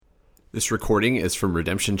This recording is from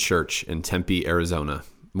Redemption Church in Tempe, Arizona.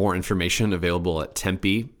 More information available at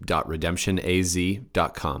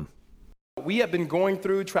tempe.redemptionaz.com. We have been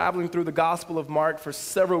traveling through the Gospel of Mark for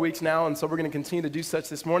several weeks now, and so we're going to continue to do such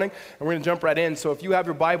this morning, and we're going to jump right in. So if you have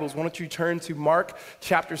your Bibles, why don't you turn to Mark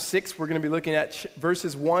chapter 6. We're going to be looking at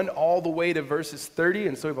verses 1 all the way to verses 30,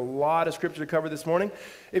 and so we have a lot of scripture to cover this morning.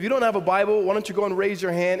 If you don't have a Bible, why don't you go and raise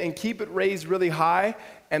your hand and keep it raised really high,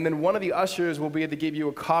 and then one of the ushers will be able to give you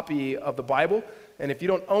a copy of the Bible. And if you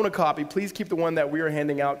don't own a copy, please keep the one that we are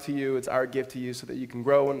handing out to you. It's our gift to you so that you can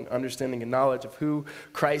grow in understanding and knowledge of who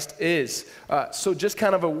Christ is. So just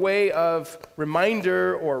kind of a way of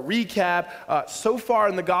reminder or recap. So far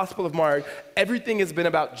in the Gospel of Mark, everything has been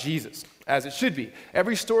about Jesus, as it should be.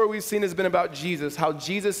 Every story we've seen has been about Jesus, how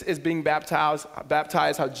Jesus is being baptized,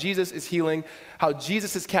 how Jesus is healing, how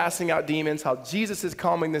Jesus is casting out demons, how Jesus is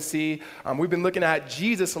calming the sea. We've been looking at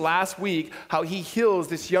Jesus last week, how he heals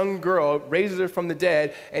this young girl, raises her from the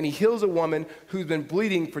dead, and he heals a woman who's been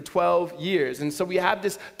bleeding for 12 years. And so we have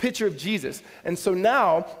this picture of Jesus. And so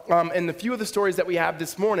now, in the few of the stories that we have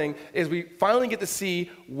this morning, is we finally get to see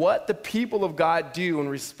what the people of God do in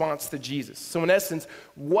response to Jesus. So in essence,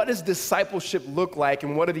 what does discipleship look like,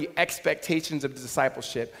 and what are the expectations of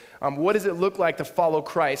discipleship? What does it look like to follow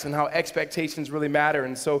Christ, and how expectations really matter?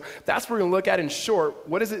 And so that's what we're going to look at in short.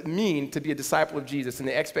 What does it mean to be a disciple of Jesus? And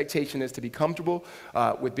the expectation is to be comfortable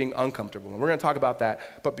with being uncomfortable. And we're going to talk about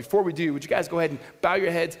that. But before we do, would you guys go ahead and bow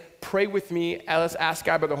your heads, pray with me, and let's ask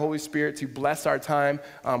God by the Holy Spirit to bless our time.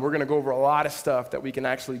 We're going to go over a lot of stuff that we can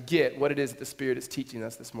actually get what it is that the Spirit is teaching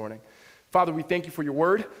us this morning. Father, we thank you for your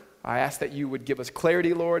word. I ask that you would give us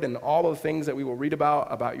clarity, Lord, and all of the things that we will read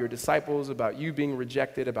about your disciples, about you being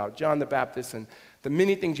rejected, about John the Baptist, and the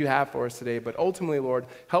many things you have for us today. But ultimately, Lord,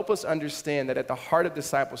 help us understand that at the heart of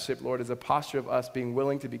discipleship, Lord, is a posture of us being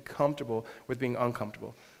willing to be comfortable with being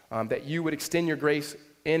uncomfortable, that you would extend your grace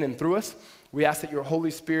in and through us. We ask that your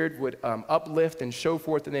Holy Spirit would uplift and show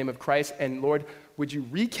forth the name of Christ. And Lord, would you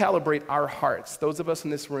recalibrate our hearts, those of us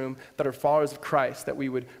in this room that are followers of Christ, that we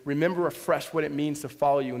would remember afresh what it means to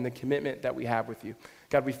follow you and the commitment that we have with you.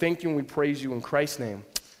 God, we thank you and we praise you in Christ's name.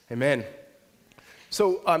 Amen.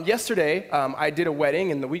 So yesterday, I did a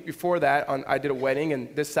wedding, and the week before that, I did a wedding,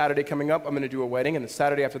 and this Saturday coming up, I'm going to do a wedding, and the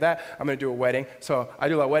Saturday after that, I'm going to do a wedding. So I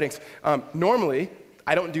do a lot of weddings. Normally,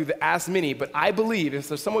 I don't do as many, but I believe, if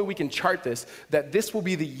there's some way we can chart this, that this will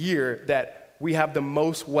be the year that we have the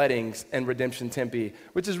most weddings in Redemption Tempe,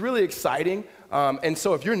 which is really exciting. And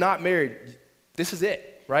so if you're not married, this is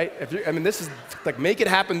it, right? This is like, make it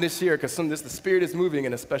happen this year, because the Spirit is moving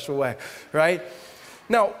in a special way, right?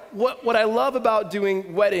 Now, what I love about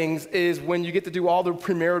doing weddings is when you get to do all the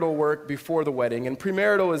premarital work before the wedding. And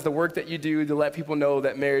premarital is the work that you do to let people know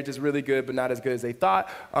that marriage is really good, but not as good as they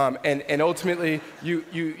thought. And ultimately,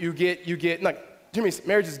 you get like, Jimmy,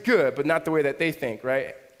 marriage is good, but not the way that they think,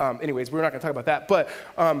 right? Anyways, we're not going to talk about that. But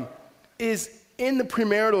is in the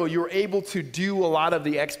premarital, you're able to do a lot of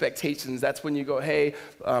the expectations. That's when you go, hey,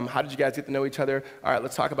 how did you guys get to know each other? All right,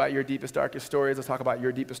 let's talk about your deepest, darkest stories. Let's talk about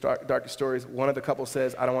your deepest, darkest stories. One of the couple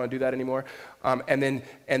says, I don't want to do that anymore. And then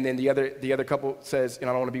the other couple says, I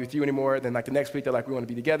don't want to be with you anymore. Then like the next week, they're like, we want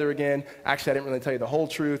to be together again. Actually, I didn't really tell you the whole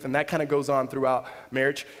truth. And that kind of goes on throughout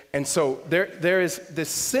marriage. And so there is this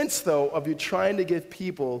sense, though, of you trying to give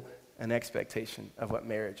people an expectation of what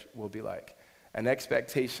marriage will be like. An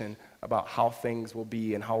expectation about how things will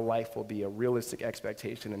be and how life will be, a realistic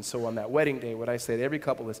expectation. And so on that wedding day, what I say to every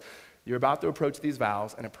couple is, you're about to approach these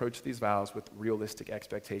vows with realistic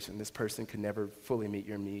expectation. This person can never fully meet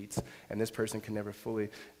your needs, and this person can never fully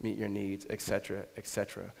meet your needs, et cetera, et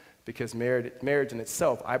cetera. Because marriage in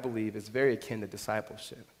itself, I believe, is very akin to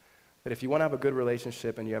discipleship. That if you want to have a good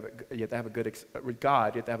relationship and you have to have a good, with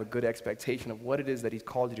God, you have to have a good expectation of what it is that he's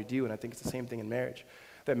called you to do, and I think it's the same thing in marriage.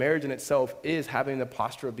 That marriage in itself is having the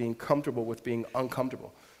posture of being comfortable with being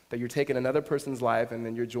uncomfortable. That you're taking another person's life and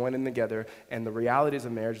then you're joining together, and the realities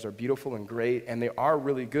of marriages are beautiful and great, and they are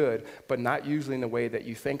really good, but not usually in the way that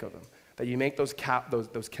you think of them. That you make those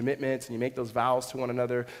commitments and you make those vows to one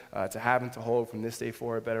another, to have and to hold from this day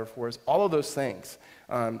forward, better for us, all of those things,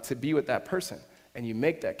 to be with that person. And you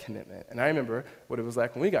make that commitment. And I remember what it was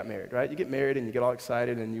like when we got married, right? You get married and you get all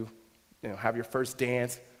excited and you have your first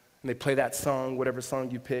dance, and they play that song, whatever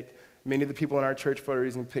song you pick. Many of the people in our church, for a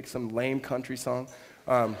reason, pick some lame country song,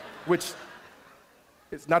 which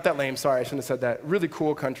it's not that lame, sorry, I shouldn't have said that. Really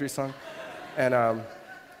cool country song. And,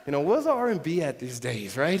 where's the R&B at these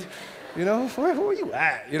days, right? Where are you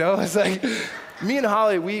at? It's like, me and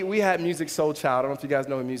Holly, we had Music Soul Child. I don't know if you guys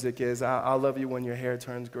know what music is. I'll love you when your hair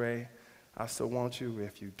turns gray. I still want you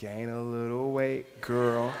if you gain a little weight,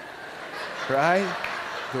 girl, right?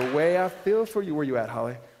 The way I feel for you, where you at,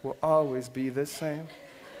 Holly, will always be the same.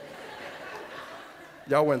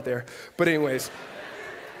 Y'all went there. But anyways,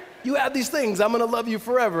 you have these things. I'm going to love you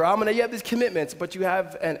forever. You have these commitments, but you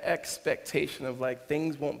have an expectation of like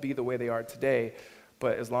things won't be the way they are today.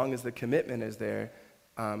 But as long as the commitment is there,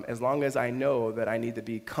 as long as I know that I need to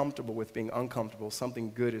be comfortable with being uncomfortable,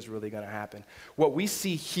 something good is really going to happen. What we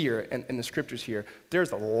see here in the scriptures here,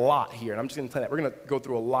 there's a lot here. And I'm just going to tell you that. We're going to go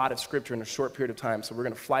through a lot of scripture in a short period of time. So we're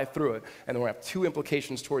going to fly through it. And then we're going to have two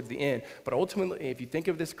implications towards the end. But ultimately, if you think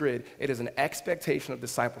of this grid, it is an expectation of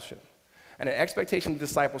discipleship. And an expectation of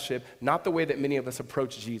discipleship, not the way that many of us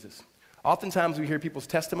approach Jesus. Oftentimes we hear people's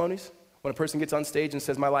testimonies. When a person gets on stage and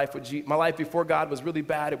says, my life before God was really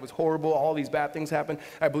bad, it was horrible, all these bad things happened,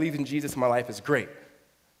 I believe in Jesus and my life is great.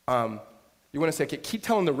 You want to say, okay, keep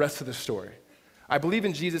telling the rest of the story. I believe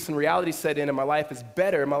in Jesus and reality set in and my life is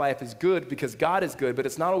better, my life is good because God is good, but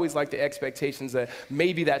it's not always like the expectations that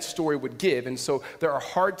maybe that story would give. And so there are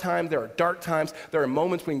hard times, there are dark times, there are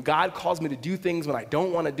moments when God calls me to do things when I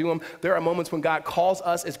don't want to do them. There are moments when God calls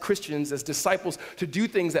us as Christians, as disciples, to do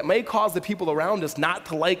things that may cause the people around us not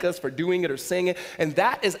to like us for doing it or saying it. And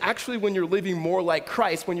that is actually when you're living more like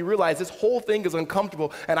Christ, when you realize this whole thing is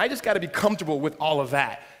uncomfortable and I just got to be comfortable with all of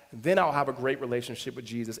that. Then I'll have a great relationship with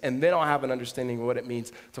Jesus, and then I'll have an understanding of what it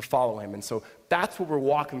means to follow him. And so that's what we're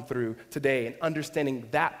walking through today, and understanding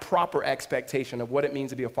that proper expectation of what it means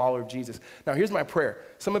to be a follower of Jesus. Now, here's my prayer.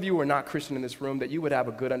 Some of you who are not Christian in this room, that you would have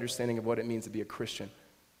a good understanding of what it means to be a Christian,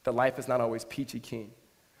 that life is not always peachy keen.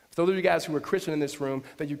 For those of you guys who are Christian in this room,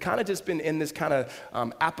 that you've kind of just been in this kind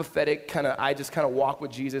of apathetic, I just kind of walk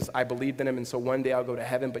with Jesus, I believed in him, and so one day I'll go to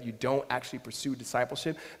heaven, but you don't actually pursue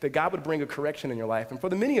discipleship, that God would bring a correction in your life. And for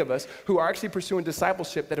the many of us who are actually pursuing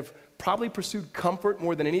discipleship that have probably pursued comfort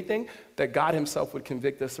more than anything, that God himself would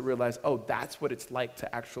convict us to realize, oh, that's what it's like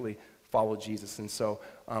to actually follow Jesus. And so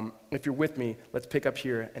if you're with me, let's pick up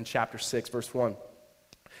here in chapter 6, verse 1.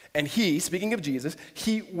 And he, speaking of Jesus,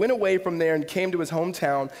 he went away from there and came to his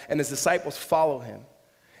hometown, and his disciples followed him.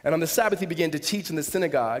 And on the Sabbath he began to teach in the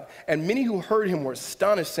synagogue, and many who heard him were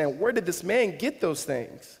astonished, saying, where did this man get those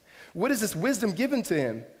things? What is this wisdom given to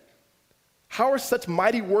him? How are such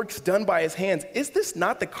mighty works done by his hands? Is this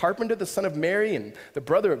not the carpenter, the son of Mary, and the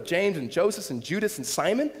brother of James and Joseph and Judas and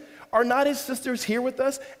Simon? Are not his sisters here with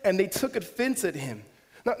us? And they took offense at him.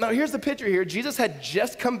 Now, here's the picture here. Jesus had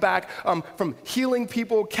just come back from healing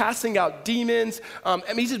people, casting out demons.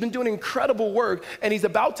 He's just been doing incredible work, and he's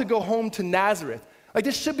about to go home to Nazareth. Like,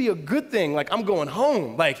 this should be a good thing. Like, I'm going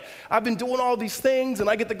home. Like, I've been doing all these things, and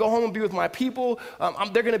I get to go home and be with my people.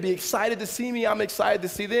 They're going to be excited to see me. I'm excited to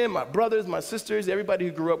see them, my brothers, my sisters, everybody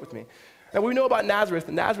who grew up with me. And we know about Nazareth,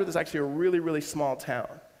 and Nazareth is actually a really, really small town.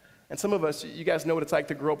 And some of us, you guys know what it's like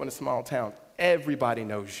to grow up in a small town. Everybody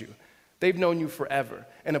knows you. They've known you forever.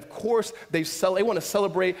 And of course, they want to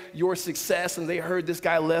celebrate your success, and they heard this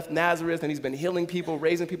guy left Nazareth, and he's been healing people,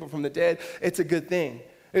 raising people from the dead. It's a good thing.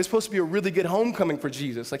 It was supposed to be a really good homecoming for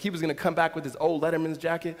Jesus. Like, he was going to come back with his old Letterman's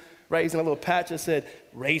jacket, right? He's in a little patch that said,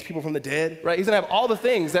 raise people from the dead, right? He's going to have all the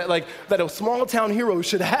things that a small town hero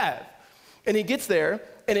should have. And he gets there,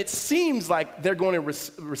 and it seems like they're going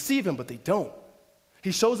to receive him, but they don't. He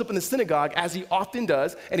shows up in the synagogue, as he often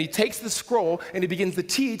does, and he takes the scroll, and he begins to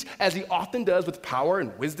teach, as he often does, with power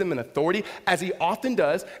and wisdom and authority, as he often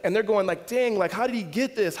does, and they're going like, dang, like, how did he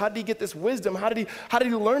get this? How did he get this wisdom? How did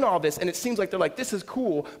he learn all this? And it seems like they're like, this is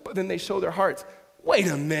cool, but then they show their hearts. Wait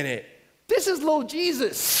a minute, this is little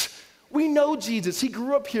Jesus. We know Jesus. He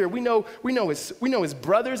grew up here. We know his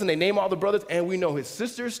brothers, and they name all the brothers, and we know his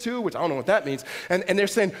sisters too, which I don't know what that means. And they're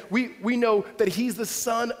saying, we know that he's the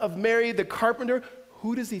son of Mary, the carpenter.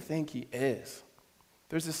 Who does he think he is?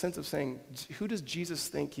 There's this sense of saying, who does Jesus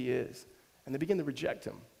think he is? And they begin to reject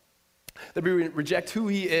him. They reject who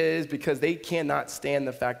he is because they cannot stand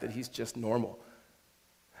the fact that he's just normal.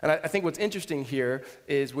 And I think what's interesting here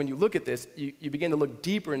is when you look at this, you begin to look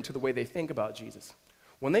deeper into the way they think about Jesus.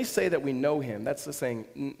 When they say that we know him, that's the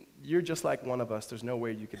saying, you're just like one of us. There's no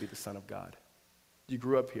way you could be the son of God. You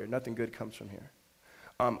grew up here. Nothing good comes from here.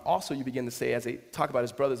 Also, you begin to say, as they talk about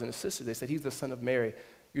his brothers and his sisters, they said he's the son of Mary.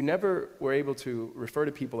 You never were able to refer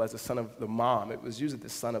to people as the son of the mom. It was usually the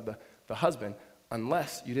son of the husband,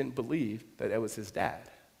 unless you didn't believe that it was his dad.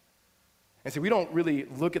 And so we don't really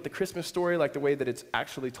look at the Christmas story like the way that it's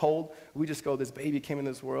actually told. We just go, this baby came in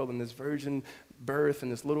this world, and this virgin birth,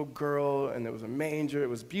 and this little girl, and there was a manger. It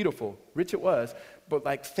was beautiful. Rich it was. But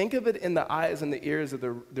like, think of it in the eyes and the ears of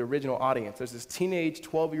the original audience. There's this teenage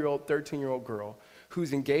 12-year-old, 13-year-old girl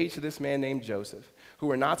who's engaged to this man named Joseph, who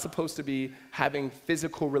are not supposed to be having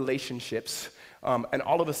physical relationships, and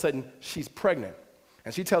all of a sudden, she's pregnant.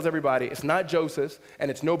 And she tells everybody, it's not Joseph's and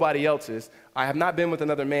it's nobody else's. I have not been with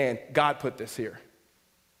another man. God put this here.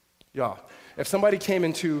 Y'all, if somebody came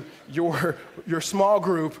into your small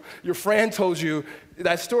group, your friend told you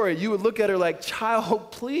that story, you would look at her like,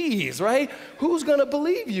 child, please, right? Who's going to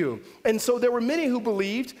believe you? And so there were many who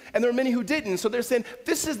believed, and there were many who didn't. So they're saying,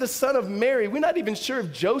 this is the son of Mary. We're not even sure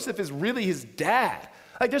if Joseph is really his dad.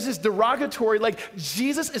 Like there's this derogatory, like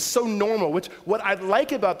Jesus is so normal, which what I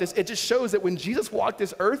like about this, it just shows that when Jesus walked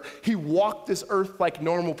this earth, he walked this earth like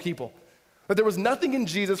normal people. But there was nothing in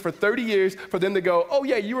Jesus for 30 years for them to go, oh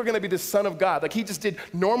yeah, you were going to be the son of God. Like he just did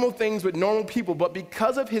normal things with normal people, but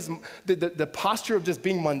because of the posture of just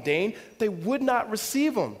being mundane, they would not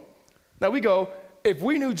receive him. Now we go, if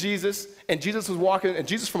we knew Jesus and Jesus was walking, and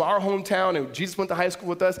Jesus from our hometown, and Jesus went to high school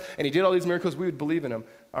with us, and he did all these miracles, we would believe in him.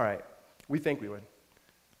 All right, we think we would.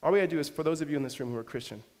 All we gotta do is, for those of you in this room who are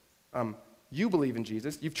Christian, you believe in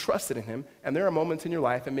Jesus, you've trusted in him, and there are moments in your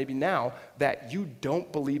life, and maybe now, that you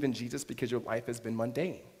don't believe in Jesus because your life has been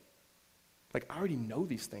mundane. Like, I already know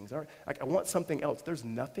these things. Like, I want something else. There's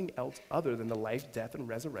nothing else other than the life, death, and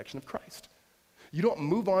resurrection of Christ. You don't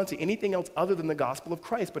move on to anything else other than the gospel of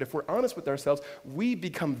Christ, but if we're honest with ourselves, we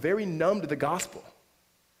become very numb to the gospel.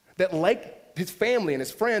 That like his family and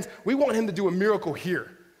his friends, we want him to do a miracle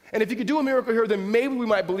here. And if you could do a miracle here, then maybe we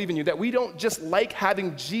might believe in you, that we don't just like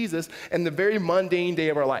having Jesus in the very mundane day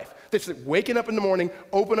of our life. That's like waking up in the morning,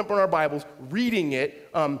 open up on our Bibles, reading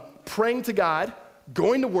it, praying to God,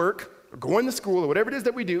 going to work, or going to school, or whatever it is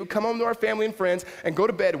that we do, come home to our family and friends, and go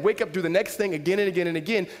to bed, wake up, do the next thing again and again and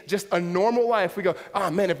again, just a normal life. We go,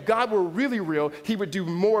 oh man, if God were really real, he would do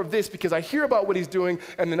more of this because I hear about what he's doing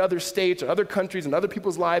in other states or other countries and other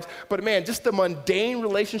people's lives, but man, just the mundane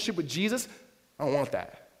relationship with Jesus, I don't want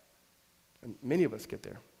that. And many of us get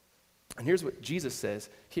there. And here's what Jesus says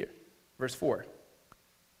here, verse 4.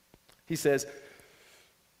 He says,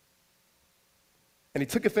 and he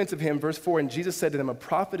took offense of him, verse 4, and Jesus said to them, a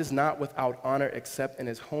prophet is not without honor except in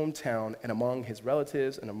his hometown and among his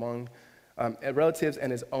relatives and among relatives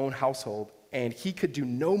and his own household. And he could do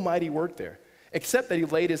no mighty work there, except that he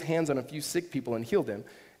laid his hands on a few sick people and healed them.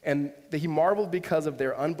 And that he marveled because of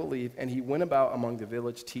their unbelief, and he went about among the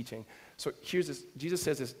village teaching. So here's this, Jesus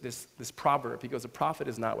says this proverb. He goes, a prophet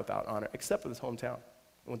is not without honor, except with his hometown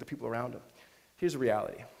and with the people around him. Here's the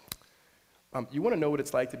reality. You want to know what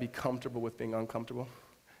it's like to be comfortable with being uncomfortable?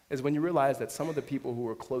 Is when you realize that some of the people who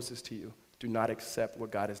are closest to you do not accept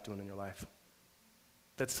what God is doing in your life.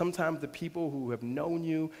 That sometimes the people who have known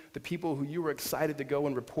you, the people who you were excited to go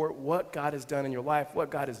and report what God has done in your life,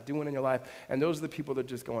 what God is doing in your life, and those are the people that are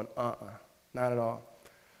just going, not at all.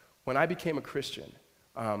 When I became a Christian,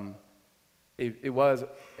 it was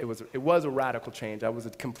a radical change. I was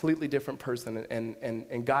a completely different person,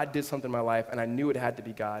 and God did something in my life, and I knew it had to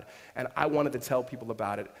be God, and I wanted to tell people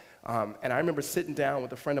about it. And I remember sitting down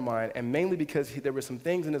with a friend of mine, and mainly because there were some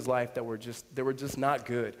things in his life that were just not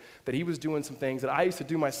good, that he was doing some things that I used to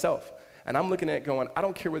do myself. And I'm looking at it going, I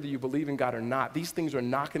don't care whether you believe in God or not. These things are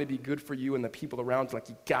not going to be good for you and the people around you. Like,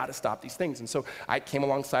 you got to stop these things. And so I came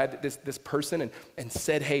alongside this person and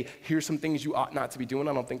said, hey, here's some things you ought not to be doing.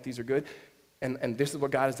 I don't think these are good. And this is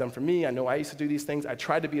what God has done for me. I know I used to do these things. I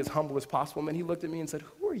tried to be as humble as possible. And he looked at me and said,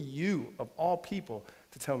 who are you, of all people,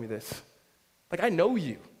 to tell me this? Like, I know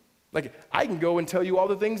you. Like, I can go and tell you all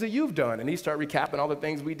the things that you've done. And he started recapping all the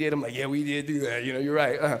things we did. I'm like, yeah, we did do that. You're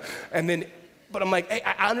right. But I'm like, hey,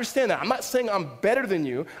 I understand that. I'm not saying I'm better than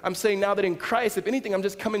you. I'm saying now that in Christ, if anything, I'm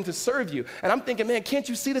just coming to serve you. And I'm thinking, man, can't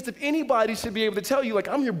you see this? If anybody should be able to tell you, like,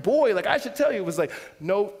 I'm your boy, like, I should tell you. It was like,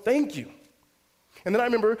 no, thank you. And then I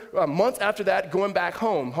remember months after that going back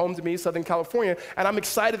home to me, Southern California, and I'm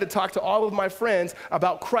excited to talk to all of my friends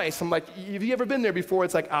about Christ. I'm like, have you ever been there before?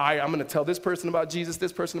 It's like, all right, I'm going to tell this person about Jesus,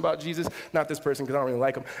 not this person because I don't really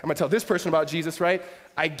like him. I'm going to tell this person about Jesus, right?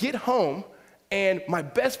 I get home, and my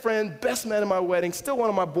best friend, best man at my wedding, still one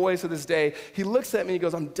of my boys to this day, he looks at me and he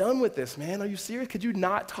goes, I'm done with this, man. Are you serious? Could you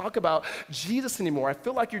not talk about Jesus anymore? I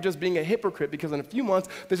feel like you're just being a hypocrite because in a few months,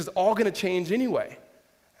 this is all going to change anyway.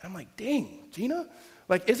 And I'm like, dang, Gina,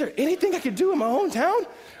 like, is there anything I could do in my hometown,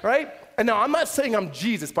 right? And now, I'm not saying I'm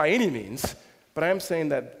Jesus by any means, but I am saying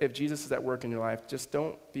that if Jesus is at work in your life, just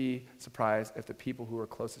don't be surprised if the people who are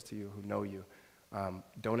closest to you, who know you,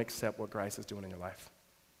 don't accept what Christ is doing in your life.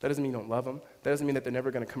 That doesn't mean you don't love them. That doesn't mean that they're never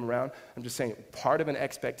going to come around. I'm just saying part of an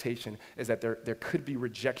expectation is that there could be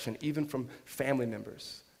rejection, even from family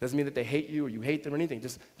members. Doesn't mean that they hate you or you hate them or anything.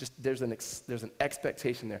 Just there's an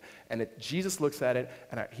expectation there. And Jesus looks at it,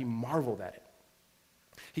 and he marveled at it.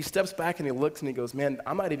 He steps back and he looks and he goes, man,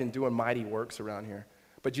 I'm not even doing mighty works around here.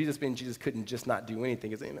 But Jesus being Jesus couldn't just not do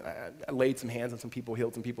anything. I laid some hands on some people,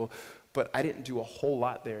 healed some people, but I didn't do a whole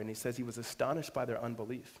lot there. And he says he was astonished by their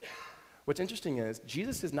unbelief. What's interesting is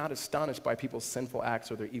Jesus is not astonished by people's sinful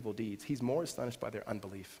acts or their evil deeds. He's more astonished by their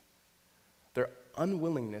unbelief, their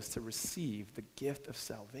unwillingness to receive the gift of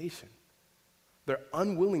salvation, their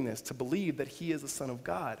unwillingness to believe that he is the Son of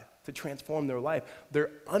God to transform their life,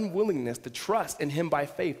 their unwillingness to trust in him by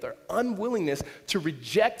faith, their unwillingness to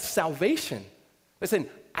reject salvation. They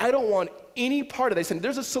said, I don't want any part of it. They said,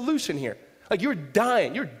 there's a solution here. Like, you're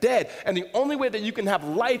dying, you're dead, and the only way that you can have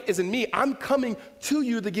life is in me. I'm coming to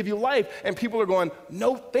you to give you life. And people are going,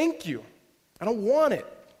 no, thank you. I don't want it.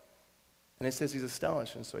 And it says he's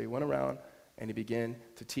astonished. And so he went around and he began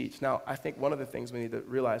to teach. Now, I think one of the things we need to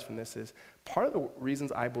realize from this is part of the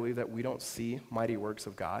reasons I believe that we don't see mighty works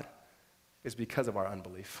of God is because of our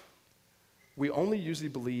unbelief. We only usually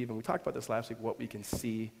believe, and we talked about this last week, what we can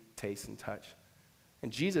see, taste, and touch.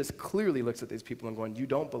 And Jesus clearly looks at these people and going, you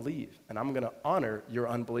don't believe, and I'm going to honor your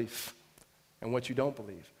unbelief and what you don't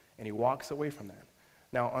believe. And he walks away from that.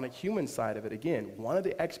 Now, on a human side of it, again, one of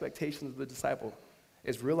the expectations of the disciple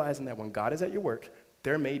is realizing that when God is at your work,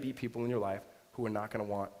 there may be people in your life who are not going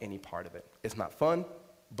to want any part of it. It's not fun,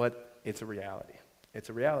 but it's a reality. It's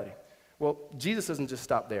a reality. Well, Jesus doesn't just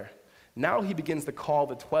stop there. Now he begins to call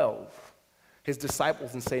the 12, his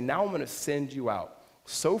disciples, and say, now I'm going to send you out.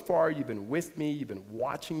 So far, you've been with me, you've been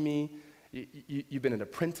watching me, you've been an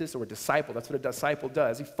apprentice or a disciple. That's what a disciple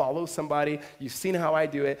does. He follows somebody, you've seen how I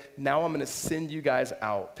do it, now I'm going to send you guys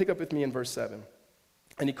out. Pick up with me in verse 7.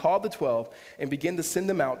 And he called the 12 and began to send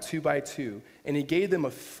them out 2 by 2. And he gave them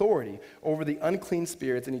authority over the unclean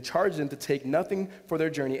spirits, and he charged them to take nothing for their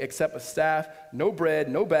journey except a staff, no bread,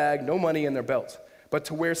 no bag, no money in their belts, but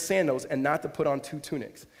to wear sandals and not to put on 2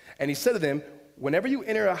 tunics. And he said to them, whenever you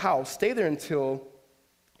enter a house, stay there until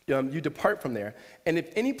you depart from there. And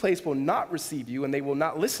if any place will not receive you and they will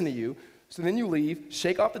not listen to you, so then you leave,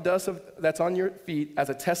 shake off the dust that's on your feet as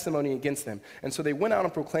a testimony against them. And so they went out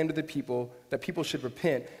and proclaimed to the people that people should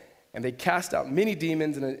repent. And they cast out many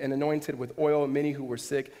demons and anointed with oil many who were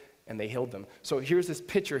sick, and they healed them. So here's this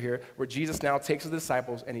picture here where Jesus now takes the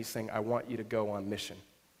disciples and he's saying, I want you to go on mission.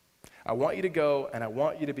 I want you to go, and I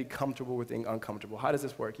want you to be comfortable with being uncomfortable. How does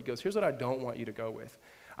this work? He goes, here's what I don't want you to go with.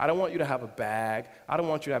 I don't want you to have a bag. I don't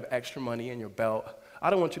want you to have extra money in your belt. I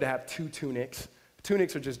don't want you to have 2 tunics.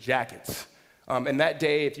 Tunics are just jackets. And that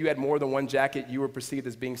day, if you had more than one jacket, you were perceived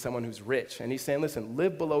as being someone who's rich. And he's saying, listen,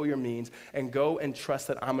 live below your means and go and trust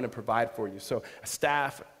that I'm going to provide for you. So a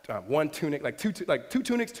staff, 1 tunic, like 2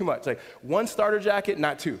 tunics, too much. Like 1 starter jacket,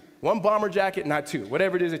 not 2. 1 bomber jacket, not 2.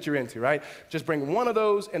 Whatever it is that you're into, right? Just bring 1 of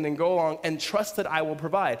those and then go along and trust that I will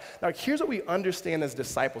provide. Now, here's what we understand as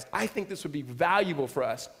disciples. I think this would be valuable for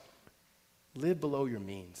us. Live below your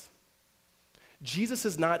means. Jesus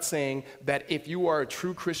is not saying that if you are a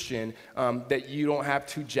true Christian, that you don't have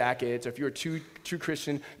 2 jackets, or if you're a true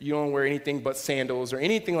Christian, you don't wear anything but sandals or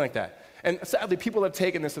anything like that. And sadly, people have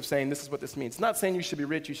taken this of saying this is what this means. It's not saying you should be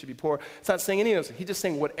rich, you should be poor. It's not saying any of those. He's just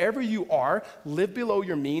saying whatever you are, live below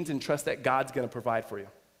your means and trust that God's going to provide for you.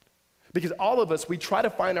 Because all of us, we try to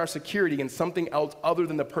find our security in something else other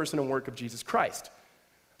than the person and work of Jesus Christ.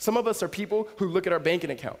 Some of us are people who look at our banking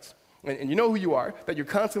accounts. And you know who you are, that you're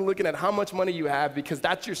constantly looking at how much money you have because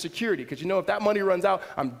that's your security. Because you know if that money runs out,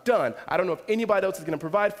 I'm done. I don't know if anybody else is going to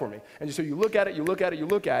provide for me. And so you look at it, you look at it, you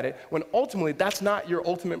look at it, when ultimately that's not your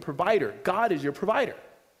ultimate provider. God is your provider.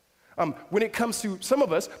 When it comes to some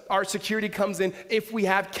of us, our security comes in if we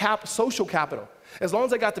have social capital. As long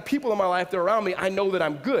as I got the people in my life that are around me, I know that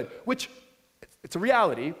I'm good, which it's a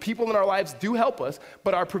reality. People in our lives do help us,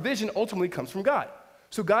 but our provision ultimately comes from God.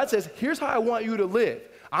 So God says, here's how I want you to live.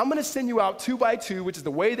 I'm going to send you out 2 by 2, which is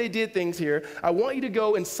the way they did things here. I want you to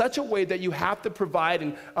go in such a way that you have to provide,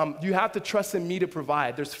 and you have to trust in me to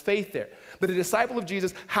provide. There's faith there. But a disciple of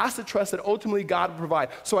Jesus has to trust that ultimately God will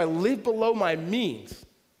provide. So I live below my means.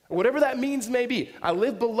 Whatever that means may be, I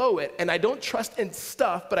live below it, and I don't trust in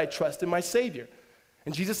stuff, but I trust in my Savior.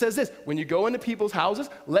 And Jesus says this, when you go into people's houses,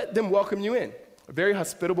 let them welcome you in. A very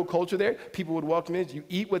hospitable culture there. People would welcome you. You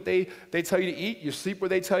eat what they tell you to eat. You sleep where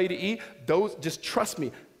they tell you to eat. Those, just trust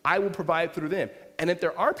me, I will provide through them. And if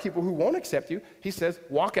there are people who won't accept you, he says,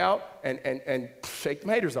 walk out and shake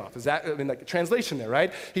the haters off. Is that, like the translation there,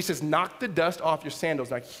 right? He says, knock the dust off your sandals.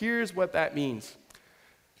 Now, here's what that means.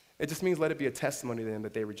 It just means let it be a testimony to them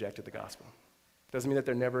that they rejected the gospel. Doesn't mean that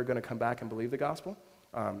they're never going to come back and believe the gospel.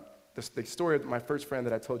 The story of my first friend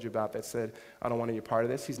that I told you about that said, I don't want to be a part of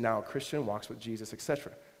this. He's now a Christian, walks with Jesus,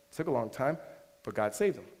 etc. It took a long time, but God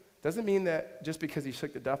saved him. Doesn't mean that just because he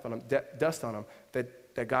shook the dust on him, that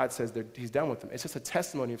that God says he's done with them. It's just a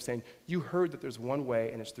testimony of saying, you heard that there's one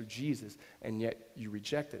way and it's through Jesus, and yet you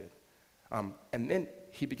rejected it. And then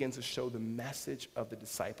he begins to show the message of the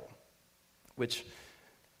disciple, which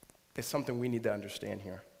is something we need to understand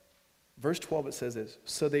here. Verse 12, it says this: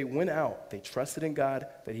 so they went out, they trusted in God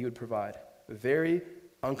that he would provide. Very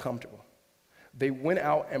uncomfortable. They went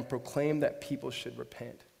out and proclaimed that people should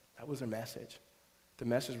repent. That was their message. The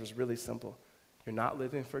message was really simple. You're not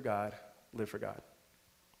living for God, live for God.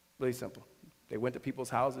 Really simple. They went to people's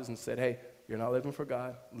houses and said, hey, you're not living for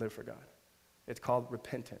God, live for God. It's called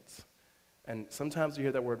repentance. And sometimes we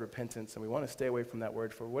hear that word repentance, and we want to stay away from that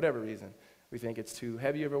word for whatever reason. We think it's too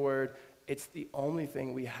heavy of a word. It's the only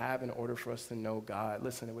thing we have in order for us to know God.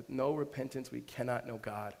 Listen, with no repentance, we cannot know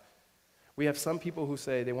God. We have some people who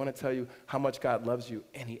say they want to tell you how much God loves you,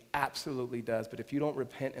 and he absolutely does. But if you don't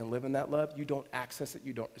repent and live in that love, you don't access it,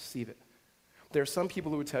 you don't receive it. There are some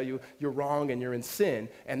people who would tell you you're wrong and you're in sin,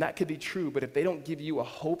 and that could be true, but if they don't give you a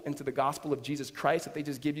hope into the gospel of Jesus Christ, if they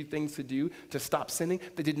just give you things to do to stop sinning,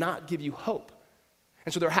 they did not give you hope.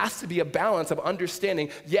 And so there has to be a balance of understanding,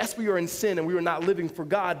 yes, we are in sin and we are not living for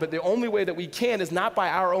God, but the only way that we can is not by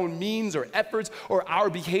our own means or efforts or our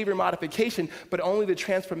behavior modification, but only the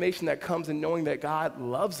transformation that comes in knowing that God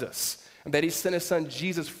loves us and that he sent his son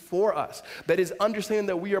Jesus for us. That is understanding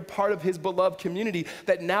that we are part of his beloved community,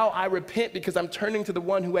 that now I repent because I'm turning to the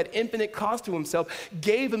one who at infinite cost to himself,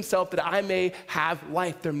 gave himself that I may have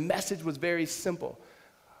life. Their message was very simple.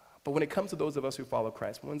 But when it comes to those of us who follow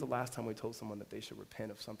Christ, when's the last time we told someone that they should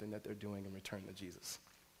repent of something that they're doing and return to Jesus?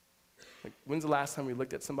 Like, when's the last time we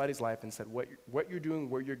looked at somebody's life and said, what you're doing,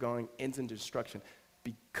 where you're going, ends in destruction?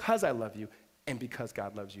 Because I love you and because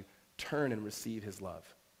God loves you, turn and receive his love.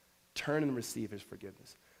 Turn and receive his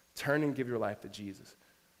forgiveness. Turn and give your life to Jesus.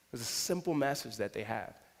 There's a simple message that they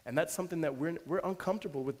have, and that's something that we're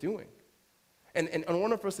uncomfortable with doing. And in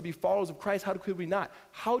order for us to be followers of Christ, how could we not?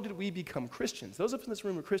 How did we become Christians? Those of us in this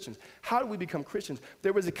room are Christians. How did we become Christians?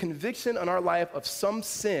 There was a conviction in our life of some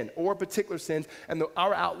sin or particular sins and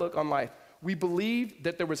our outlook on life. We believed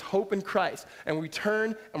that there was hope in Christ, and we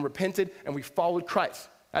turned and repented and we followed Christ.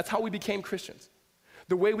 That's how we became Christians.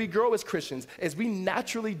 The way we grow as Christians is we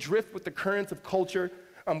naturally drift with the currents of culture,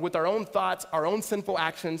 with our own thoughts, our own sinful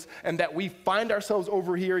actions, and that we find ourselves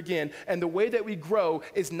over here again. And the way that we grow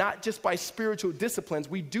is not just by spiritual disciplines.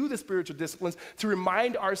 We do the spiritual disciplines to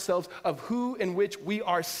remind ourselves of who and which we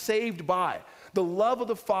are saved by. The love of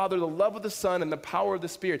the Father, the love of the Son, and the power of the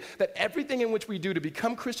Spirit. That everything in which we do to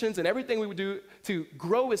become Christians and everything we would do to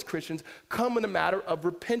grow as Christians come in a matter of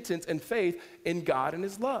repentance and faith in God and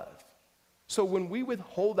his love. So when we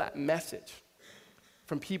withhold that message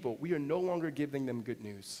from people, we are no longer giving them good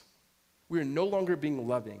news. We are no longer being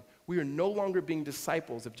loving. We are no longer being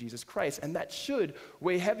disciples of Jesus Christ. And that should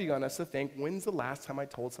weigh heavy on us to think, when's the last time I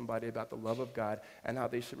told somebody about the love of God and how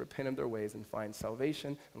they should repent of their ways and find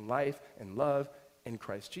salvation and life and love in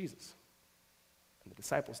Christ Jesus? And the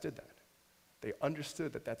disciples did that. They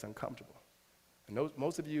understood that that's uncomfortable. And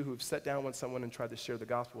most of you who've sat down with someone and tried to share the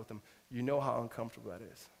gospel with them, you know how uncomfortable that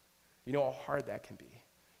is. You know how hard that can be.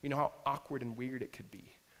 You know how awkward and weird it could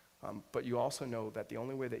be. But you also know that the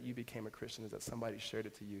only way that you became a Christian is that somebody shared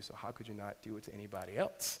it to you, so how could you not do it to anybody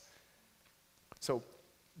else? So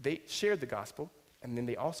they shared the gospel, and then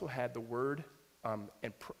they also had the word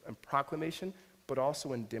and proclamation, but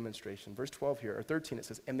also in demonstration. Verse 12 here, or 13, it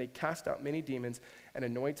says, and they cast out many demons and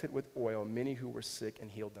anointed with oil many who were sick and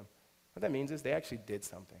healed them. What that means is they actually did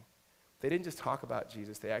something. They didn't just talk about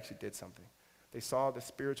Jesus, they actually did something. They saw the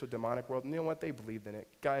spiritual demonic world, and you know what? They believed in it.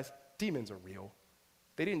 Guys, demons are real.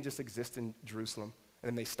 They didn't just exist in Jerusalem, and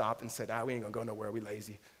then they stopped and said, we ain't gonna go nowhere, we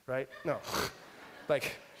lazy, right? No.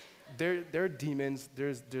 Like, there are demons,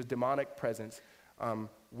 there's demonic presence.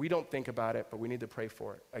 We don't think about it, but we need to pray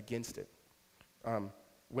for it, against it.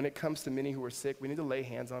 When it comes to many who are sick, we need to lay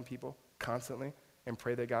hands on people constantly and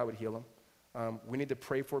pray that God would heal them. We need to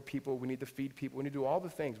pray for people. We need to feed people. We need to do all the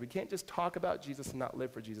things. We can't just talk about Jesus and not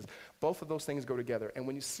live for Jesus. Both of those things go together. And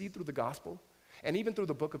when you see through the gospel, and even through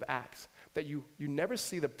the book of Acts, that you never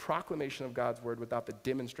see the proclamation of God's word without the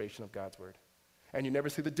demonstration of God's word. And you never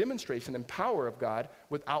see the demonstration and power of God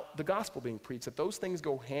without the gospel being preached. That those things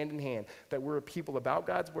go hand in hand. That we're a people about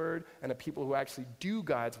God's word and a people who actually do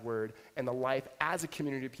God's word and the life as a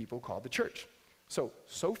community of people called the church. So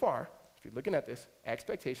far, if you're looking at this,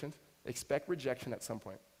 expectations, expect rejection at some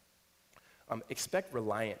point. Expect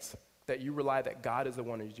reliance, that you rely that God is the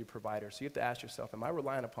one who's your provider. So you have to ask yourself, am I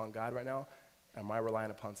relying upon God right now? Or am I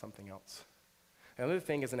relying upon something else? Another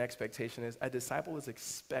thing as an expectation is a disciple is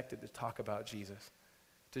expected to talk about Jesus,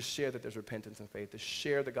 to share that there's repentance and faith, to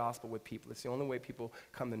share the gospel with people. It's the only way people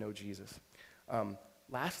come to know Jesus.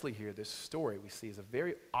 lastly here, this story we see is a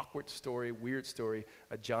very awkward story, weird story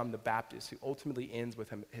of John the Baptist, who ultimately ends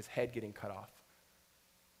with his head getting cut off.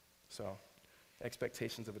 So,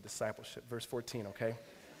 expectations of a discipleship. Verse 14, okay?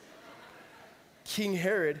 King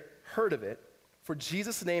Herod heard of it, for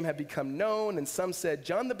Jesus' name had become known, and some said,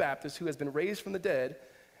 John the Baptist, who has been raised from the dead,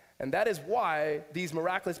 and that is why these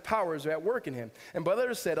miraculous powers are at work in him. And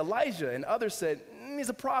others said, Elijah, and others said, he's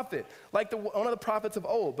a prophet, like one of the prophets of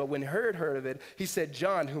old. But when Herod heard of it, he said,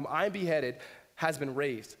 John, whom I beheaded, has been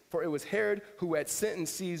raised. For it was Herod who had sent and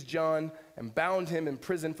seized John and bound him in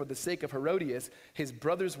prison for the sake of Herodias, his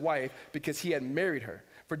brother's wife, because he had married her.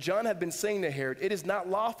 For John had been saying to Herod, it is not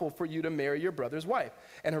lawful for you to marry your brother's wife.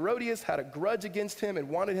 And Herodias had a grudge against him and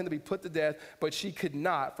wanted him to be put to death, but she could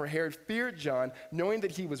not, for Herod feared John, knowing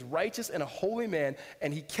that he was righteous and a holy man,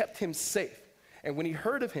 and he kept him safe. And when he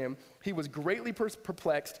heard of him, he was greatly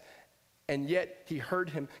perplexed, and yet he heard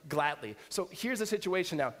him gladly. So here's the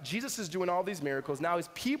situation now. Jesus is doing all these miracles. Now his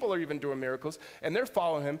people are even doing miracles, and they're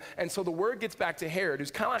following him. And so the word gets back to Herod, who's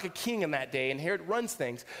kind of like a king in that day, and Herod runs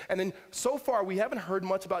things. And then so far, we haven't heard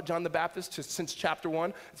much about John the Baptist since chapter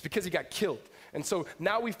 1. It's because he got killed. And so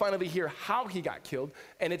now we finally hear how he got killed,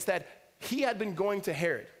 and it's that he had been going to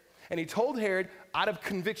Herod. And he told Herod, out of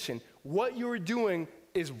conviction, what you are doing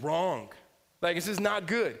is wrong. Like, this is not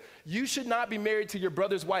good. You should not be married to your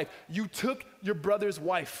brother's wife. You took your brother's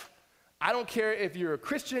wife. I don't care if you're a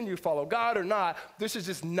Christian, you follow God or not, this is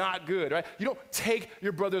just not good, right? You don't take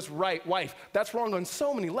your brother's wife. That's wrong on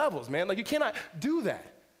so many levels, man. Like, you cannot do that.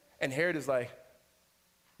 And Herod is like,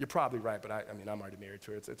 you're probably right, but I'm already married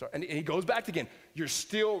to her. And he goes back again. You're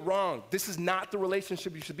still wrong. This is not the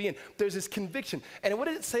relationship you should be in. There's this conviction. And what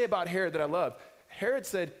did it say about Herod that I love? Herod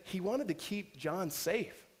said he wanted to keep John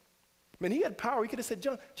safe. Man, he had power. He could have said,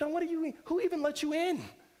 John, what do you mean? Who even let you in?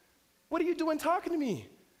 What are you doing talking to me?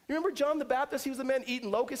 You remember John the Baptist? He was the man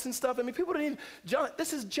eating locusts and stuff. I mean, people didn't even, John,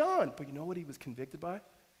 this is John. But you know what he was convicted by?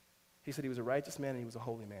 He said he was a righteous man and he was a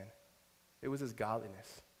holy man. It was his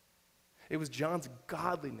godliness. It was John's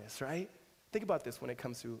godliness, right? Think about this when it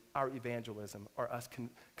comes to our evangelism or us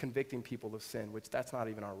convicting people of sin, which that's not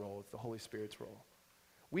even our role. It's the Holy Spirit's role.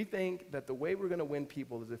 We think that the way we're going to win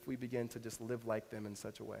people is if we begin to just live like them in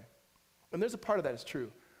such a way. And there's a part of that is true.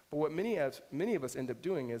 But what many of us end up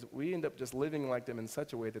doing is we end up just living like them in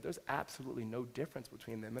such a way that there's absolutely no difference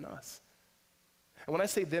between them and us. And when I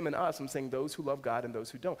say them and us, I'm saying those who love God and those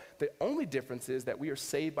who don't. The only difference is that we are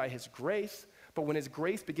saved by his grace, but when his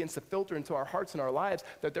grace begins to filter into our hearts and our lives,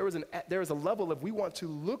 that there is a level of we want to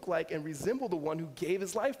look like and resemble the one who gave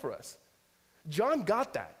his life for us. John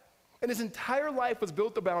got that. And his entire life was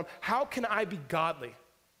built around, how can I be godly?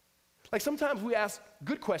 Like sometimes we ask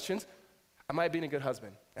good questions. Am I being a good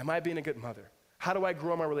husband? Am I being a good mother? How do I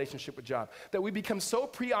grow my relationship with God? That we become so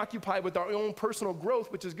preoccupied with our own personal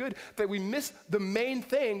growth, which is good, that we miss the main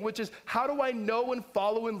thing, which is how do I know and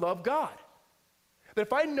follow and love God? That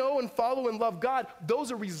if I know and follow and love God,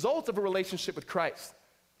 those are results of a relationship with Christ.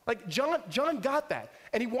 Like John got that,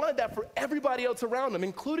 and he wanted that for everybody else around him,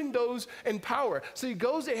 including those in power. So he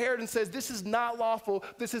goes to Herod and says, this is not lawful,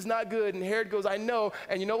 this is not good. And Herod goes, I know,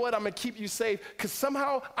 and you know what? I'm going to keep you safe because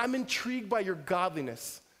somehow I'm intrigued by your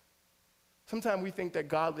godliness. Sometimes we think that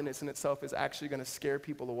godliness in itself is actually going to scare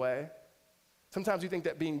people away. Sometimes we think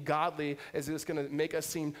that being godly is just going to make us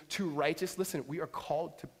seem too righteous. Listen, we are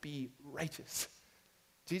called to be righteous.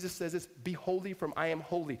 Jesus says this, be holy from I am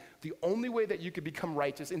holy. The only way that you can become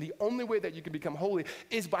righteous and the only way that you can become holy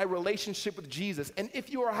is by relationship with Jesus. And if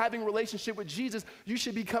you are having a relationship with Jesus, you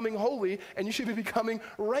should be becoming holy and you should be becoming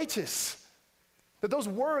righteous. That those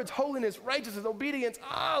words, holiness, righteousness, obedience,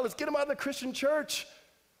 let's get them out of the Christian church.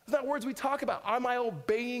 Those are not words we talk about. Am I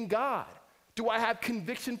obeying God? Do I have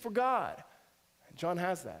conviction for God? And John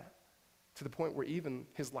has that to the point where even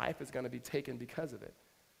his life is going to be taken because of it.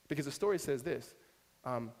 Because the story says this,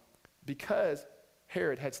 because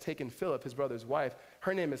Herod has taken Philip, his brother's wife,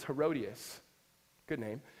 her name is Herodias, good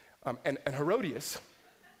name, and Herodias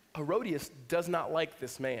does not like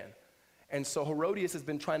this man. And so Herodias has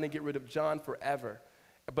been trying to get rid of John forever.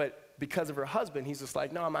 But because of her husband, he's just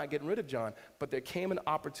like, no, I'm not getting rid of John. But there came an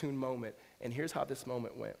opportune moment, and here's how this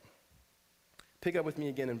moment went. Pick up with me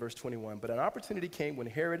again in verse 21. But an opportunity came when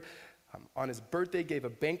Herod, on his birthday, gave a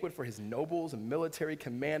banquet for his nobles and military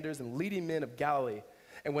commanders and leading men of Galilee.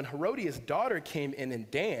 And when Herodias' daughter came in and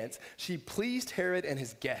danced, she pleased Herod and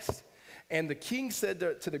his guests. And the king said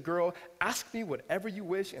to the girl, ask me whatever you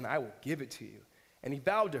wish, and I will give it to you. And he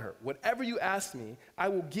vowed to her, whatever you ask me, I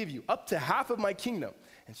will give you, up to half of my kingdom.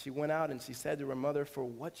 And she went out and she said to her mother, for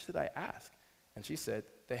what should I ask? And she said,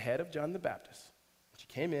 the head of John the Baptist. And she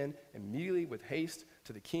came in immediately with haste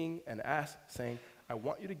to the king and asked, saying, I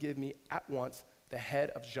want you to give me at once the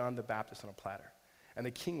head of John the Baptist on a platter. And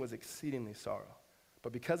the king was exceedingly sorrowful.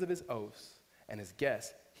 But because of his oaths and his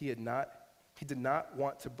guests, he did not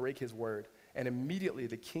want to break his word. And immediately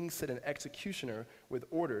the king sent an executioner with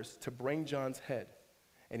orders to bring John's head.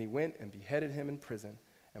 And he went and beheaded him in prison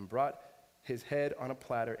and brought his head on a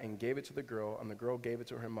platter and gave it to the girl, and the girl gave it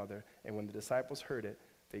to her mother. And when the disciples heard it,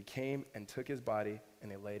 they came and took his body and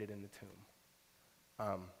they laid it in the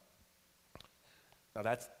tomb. Now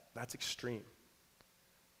that's extreme.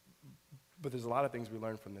 But there's a lot of things we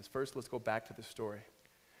learn from this. First, let's go back to the story.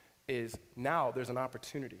 Is now there's an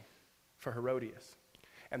opportunity for Herodias.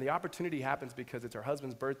 And the opportunity happens because it's her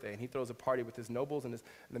husband's birthday, and he throws a party with his nobles and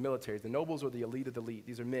the military. The nobles are the elite of the elite.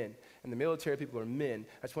 These are men. And the military people are men.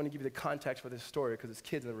 I just want to give you the context for this story because there's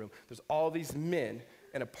kids in the room. There's all these men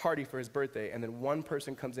in a party for his birthday, and then one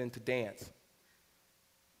person comes in to dance.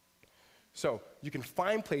 So you can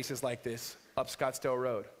find places like this up Scottsdale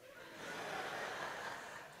Road.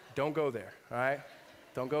 Don't go there, all right?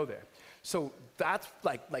 Don't go there. So that's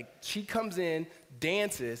like she comes in,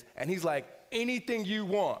 dances, and he's like, anything you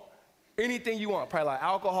want. Anything you want. Probably like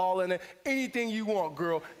alcohol in it. Anything you want,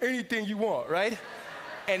 girl. Anything you want, right?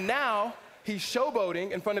 And now he's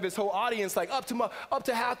showboating in front of his whole audience, like up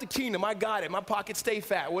to half the kingdom. I got it. My pockets stay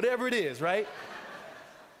fat. Whatever it is, right?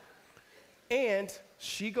 And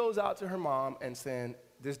she goes out to her mom and saying,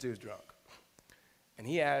 this dude's drunk. And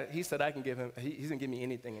he said, I can give him, he's going to give me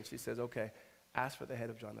anything. And she says, okay, ask for the head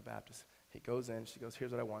of John the Baptist. He goes in, she goes,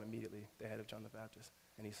 here's what I want immediately, the head of John the Baptist.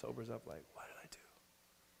 And he sobers up like, what did I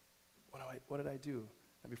do? What did I do?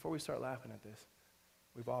 And before we start laughing at this,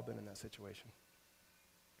 we've all been in that situation.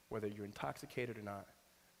 Whether you're intoxicated or not,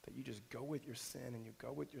 that you just go with your sin and you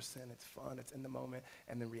go with your sin, it's fun, it's in the moment,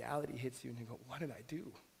 and then reality hits you and you go, what did I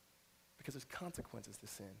do? Because there's consequences to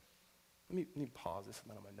sin. Let me pause this, I'm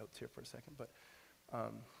not on my notes here for a second, but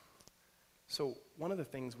so one of the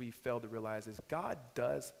things we fail to realize is God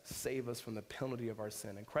does save us from the penalty of our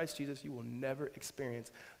sin. In Christ Jesus, you will never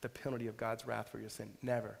experience the penalty of God's wrath for your sin.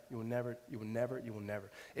 Never. You will never, you will never, you will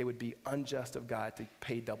never. It would be unjust of God to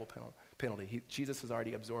pay double penalty. Jesus has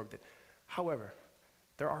already absorbed it. However,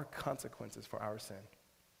 there are consequences for our sin.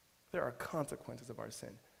 There are consequences of our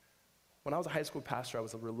sin. When I was a high school pastor, I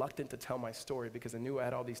was reluctant to tell my story because I knew I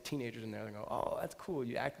had all these teenagers in there. They go, oh, that's cool.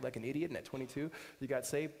 You acted like an idiot, and at 22, you got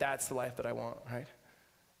saved. That's the life that I want, right?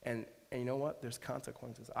 And you know what? There's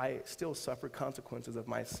consequences. I still suffer consequences of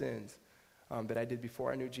my sins that I did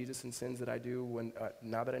before I knew Jesus and sins that I do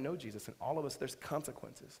now that I know Jesus. And all of us, there's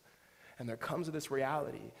consequences. And there comes to this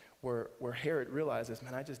reality where Herod realizes,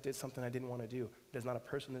 man, I just did something I didn't want to do. There's not a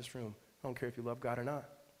person in this room, I don't care if you love God or not,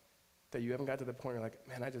 that you haven't got to the point where you're like,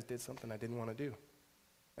 man, I just did something I didn't want to do.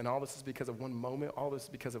 And all this is because of one moment. All this is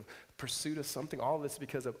because of pursuit of something. All this is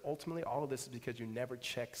because of, ultimately, all of this is because you never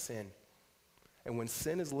check sin. And when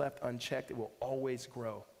sin is left unchecked, it will always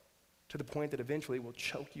grow to the point that eventually it will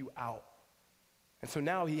choke you out. And so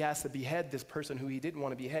now he has to behead this person who he didn't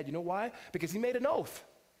want to behead. You know why? Because he made an oath.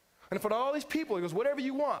 And in front of all these people, he goes, whatever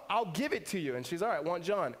you want, I'll give it to you. And she's, all right, I want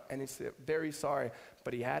John. And he said, very sorry,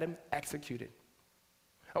 but he had him executed.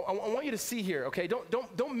 I want you to see here, okay?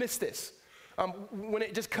 Don't miss this. When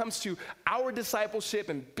it just comes to our discipleship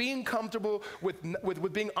and being comfortable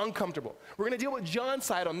with being uncomfortable. We're going to deal with John's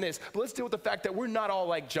side on this, but let's deal with the fact that we're not all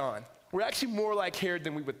like John. We're actually more like Herod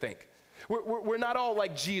than we would think. We're not all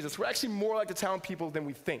like Jesus. We're actually more like the town people than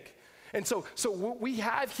we think. And so what we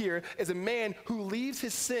have here is a man who leaves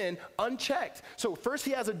his sin unchecked. So first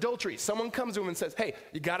he has adultery. Someone comes to him and says, hey,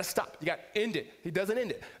 you got to stop. You got to end it. He doesn't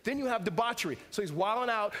end it. Then you have debauchery. So he's wilding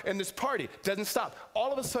out in this party. Doesn't stop.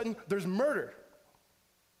 All of a sudden, there's murder.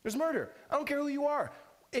 There's murder. I don't care who you are.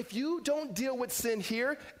 If you don't deal with sin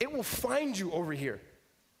here, it will find you over here.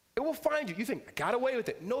 It will find you. You think, I got away with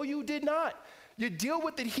it. No, you did not. You deal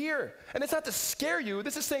with it here. And it's not to scare you.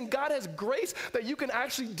 This is saying God has grace that you can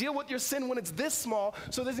actually deal with your sin when it's this small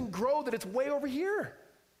so it doesn't grow that it's way over here.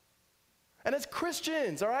 And as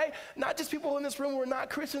Christians, all right? Not just people in this room who are not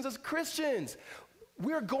Christians, as Christians,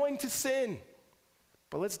 we're going to sin.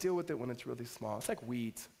 But let's deal with it when it's really small. It's like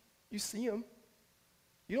weeds. You see them.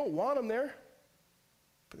 You don't want them there.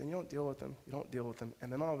 But then you don't deal with them. You don't deal with them.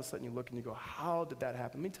 And then all of a sudden you look and you go, how did that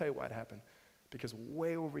happen? Let me tell you why it happened. Because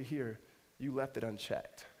way over here, you left it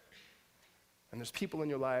unchecked. And there's people in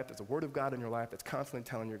your life, there's a word of God in your life that's constantly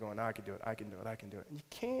telling you, going, I can do it, I can do it, I can do it. And you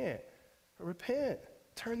can't. Repent.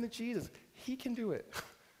 Turn to Jesus. He can do it.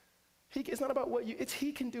 It's not about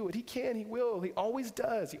he can do it. He can, he will, he always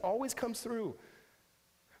does. He always comes through.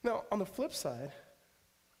 Now, on the flip side,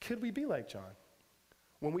 could we be like John?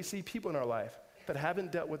 When we see people in our life that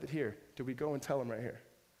haven't dealt with it here, do we go and tell them right here?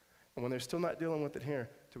 And when they're still not dealing with it here,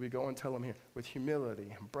 do we go and tell them here with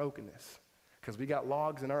humility and brokenness? Because we got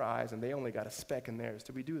logs in our eyes and they only got a speck in theirs.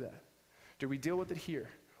 Do we do that? Do we deal with it here?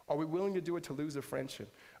 Are we willing to do it to lose a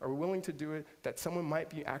friendship? Are we willing to do it that someone might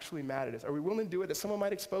be actually mad at us? Are we willing to do it that someone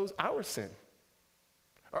might expose our sin?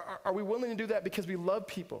 Are we willing to do that because we love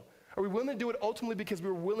people? Are we willing to do it ultimately because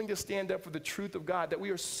we're willing to stand up for the truth of God, that we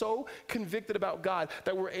are so convicted about God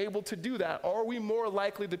that we're able to do that? Or are we more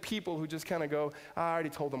likely the people who just kind of go, I already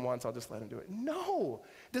told them once, I'll just let them do it? No.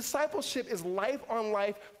 Discipleship is life on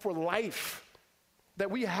life for life. That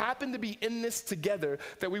we happen to be in this together,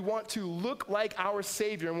 that we want to look like our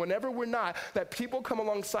Savior. And whenever we're not, that people come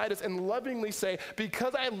alongside us and lovingly say,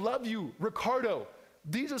 because I love you, Ricardo,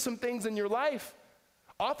 these are some things in your life.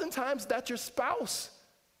 Oftentimes, that's your spouse,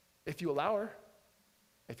 if you allow her,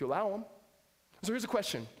 if you allow him. So here's a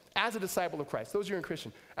question. As a disciple of Christ, those of you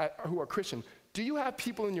who are Christian, do you have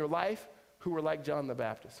people in your life who are like John the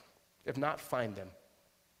Baptist? If not, find them.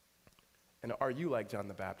 And are you like John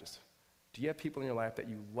the Baptist? Do you have people in your life that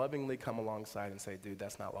you lovingly come alongside and say, dude,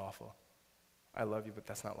 that's not lawful. I love you, but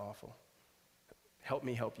that's not lawful. Help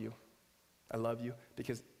me help you. I love you.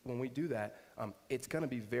 Because when we do that, it's going to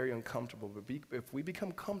be very uncomfortable. But if we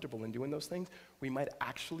become comfortable in doing those things, we might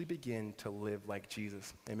actually begin to live like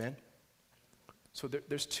Jesus. Amen? So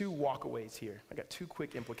there's two walkaways here. I got two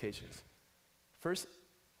quick implications. First,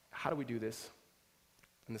 how do we do this?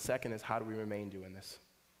 And the second is, how do we remain doing this?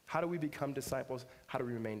 How do we become disciples? How do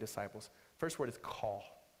we remain disciples? First word is call.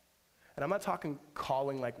 And I'm not talking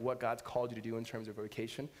calling like what God's called you to do in terms of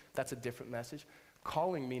vocation. That's a different message.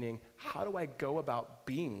 Calling meaning, how do I go about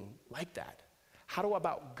being like that? How do I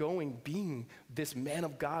about being this man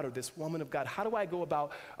of God or this woman of God? How do I go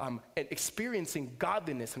about experiencing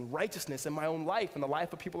godliness and righteousness in my own life and the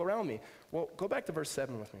life of people around me? Well, go back to verse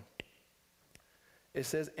 7 with me. It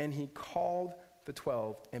says, and he called the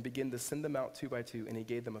 12 and began to send them out 2 by 2, and he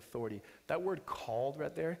gave them authority. That word called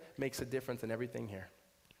right there makes a difference in everything here.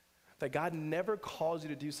 That God never calls you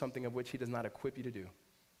to do something of which he does not equip you to do.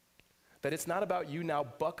 That it's not about you now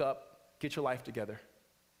buck up, get your life together.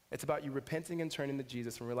 It's about you repenting and turning to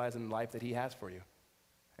Jesus and realizing the life that he has for you.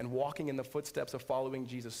 And walking in the footsteps of following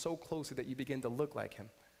Jesus so closely that you begin to look like him.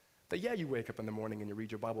 That yeah, you wake up in the morning and you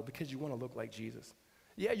read your Bible because you want to look like Jesus.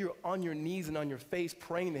 Yeah, you're on your knees and on your face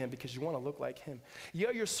praying to him because you want to look like him.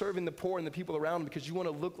 Yeah, you're serving the poor and the people around because you want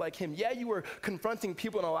to look like him. Yeah, you are confronting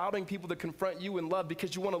people and allowing people to confront you in love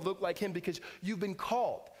because you want to look like him because you've been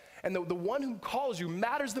called. And the one who calls you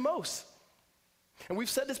matters the most. And we've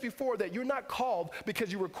said this before, that you're not called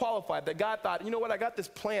because you were qualified, that God thought, you know what, I got this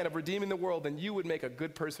plan of redeeming the world and you would make a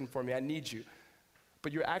good person for me, I need you.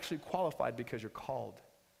 But you're actually qualified because you're called.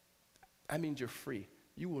 That means you're free.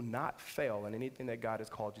 You will not fail in anything that God has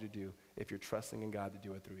called you to do if you're trusting in God to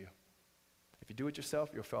do it through you. If you do it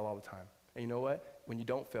yourself, you'll fail all the time. And you know what? When you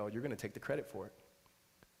don't fail, you're going to take the credit for it.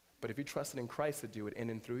 But if you trusted in Christ to do it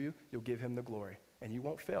in and through you, you'll give him the glory. And you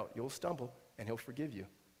won't fail. You'll stumble, and he'll forgive you.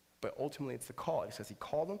 But ultimately, it's the call. He says he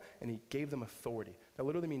called them, and he gave them authority. That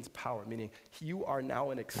literally means power, meaning you are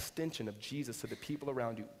now an extension of Jesus to the people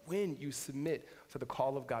around you when you submit to the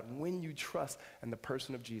call of God, when you trust in the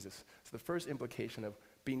person of Jesus. So the first implication of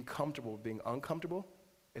being comfortable with being uncomfortable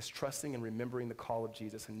is trusting and remembering the call of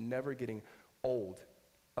Jesus and never getting old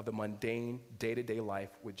of the mundane, day-to-day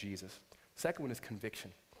life with Jesus. Second one is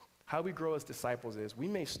conviction. How we grow as disciples is we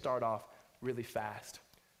may start off really fast.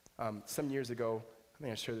 Some years ago, I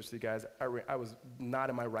think I shared this with you guys, I was not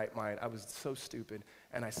in my right mind. I was so stupid,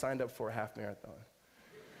 and I signed up for a half marathon.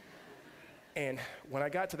 And when I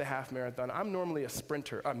got to the half marathon, I'm normally a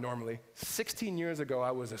sprinter. 16 years ago,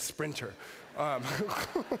 I was a sprinter.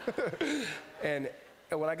 And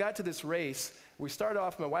when I got to this race, we started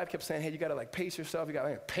off, my wife kept saying, hey, you got to like pace yourself. You got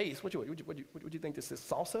to pace. What you think this is,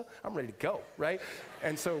 salsa? I'm ready to go, right?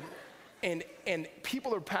 And so, and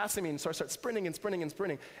people are passing me and so I start sprinting.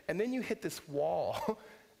 And then you hit this wall,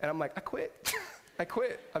 and I'm like, I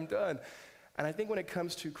quit. I'm done. And I think when it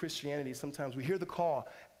comes to Christianity, sometimes we hear the call,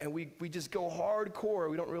 and we just go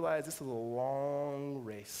hardcore. We don't realize this is a long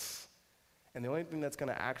race. And the only thing that's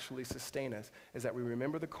going to actually sustain us is that we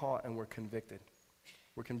remember the call and we're convicted.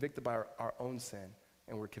 We're convicted by our own sin,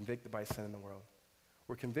 and we're convicted by sin in the world.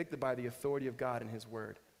 We're convicted by the authority of God and his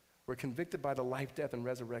word. We're convicted by the life, death, and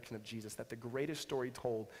resurrection of Jesus, that the greatest story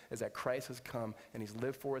told is that Christ has come, and he's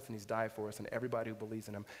lived for us, and he's died for us, and everybody who believes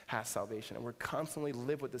in him has salvation. And we're constantly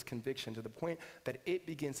live with this conviction to the point that it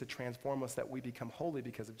begins to transform us, that we become holy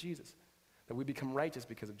because of Jesus, that we become righteous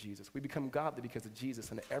because of Jesus. We become godly because of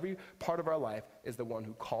Jesus, and every part of our life is the one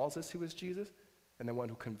who calls us, who is Jesus, and the one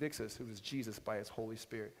who convicts us, who is Jesus by his Holy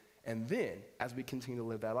Spirit. And then, as we continue to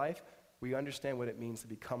live that life, We understand what it means to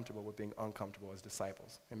be comfortable with being uncomfortable as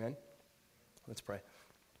disciples. Amen? Let's pray.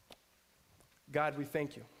 God, we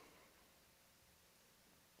thank you.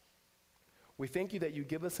 We thank you that you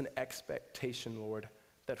give us an expectation, Lord,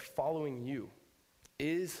 that following you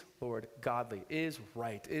is, Lord, godly, is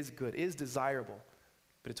right, is good, is desirable.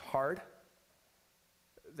 But it's hard.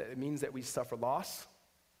 That it means that we suffer loss.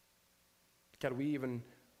 God, we even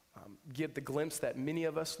give the glimpse that many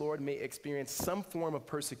of us, Lord, may experience some form of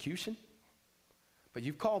persecution. But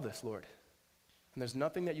you've called us, Lord. And there's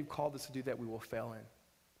nothing that you've called us to do that we will fail in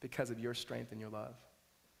because of your strength and your love.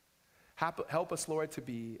 Help us, Lord, to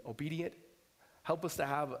be obedient. Help us to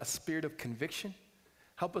have a spirit of conviction.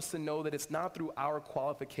 Help us to know that it's not through our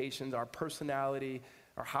qualifications, our personality,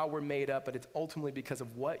 or how we're made up, but it's ultimately because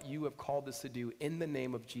of what you have called us to do in the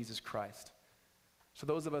name of Jesus Christ. So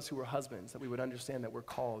those of us who are husbands, that we would understand that we're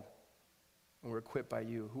called and we're equipped by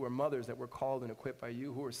you. Who are mothers, that we're called and equipped by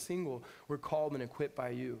you. Who are single, we're called and equipped by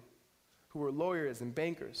you. Who are lawyers and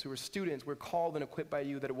bankers, who are students, we're called and equipped by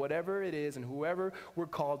you, that whatever it is and whoever we're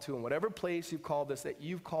called to, in whatever place you've called us, that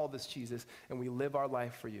you've called us, Jesus, and we live our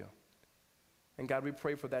life for you. And God, we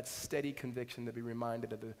pray for that steady conviction to be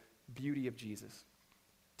reminded of the beauty of Jesus,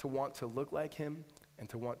 to want to look like him and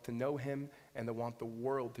to want to know him and to want the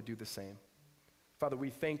world to do the same. Father, we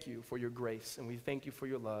thank you for your grace and we thank you for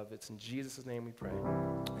your love. It's in Jesus' name we pray.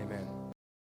 Amen.